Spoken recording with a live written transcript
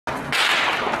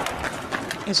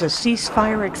As a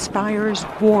ceasefire expires,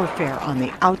 warfare on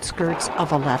the outskirts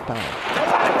of Aleppo.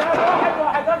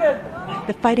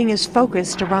 The fighting is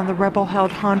focused around the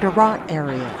rebel-held Hondarat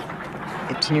area.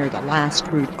 It's near the last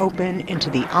route open into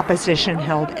the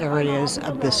opposition-held areas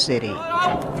of the city.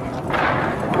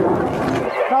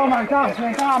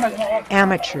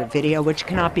 Amateur video, which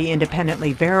cannot be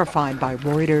independently verified by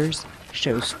Reuters,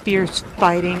 shows fierce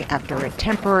fighting after a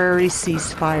temporary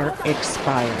ceasefire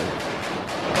expired.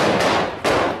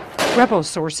 Rebel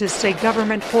sources say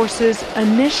government forces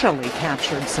initially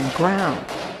captured some ground,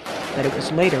 but it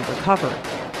was later recovered.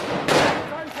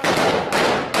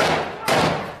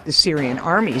 The Syrian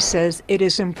army says it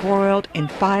is embroiled in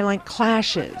violent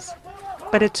clashes,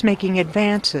 but it's making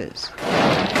advances.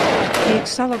 The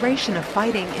acceleration of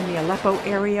fighting in the Aleppo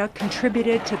area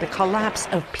contributed to the collapse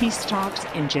of peace talks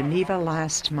in Geneva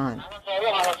last month.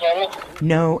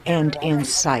 No end in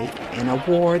sight in a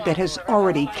war that has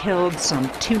already killed some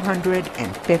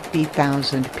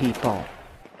 250,000 people.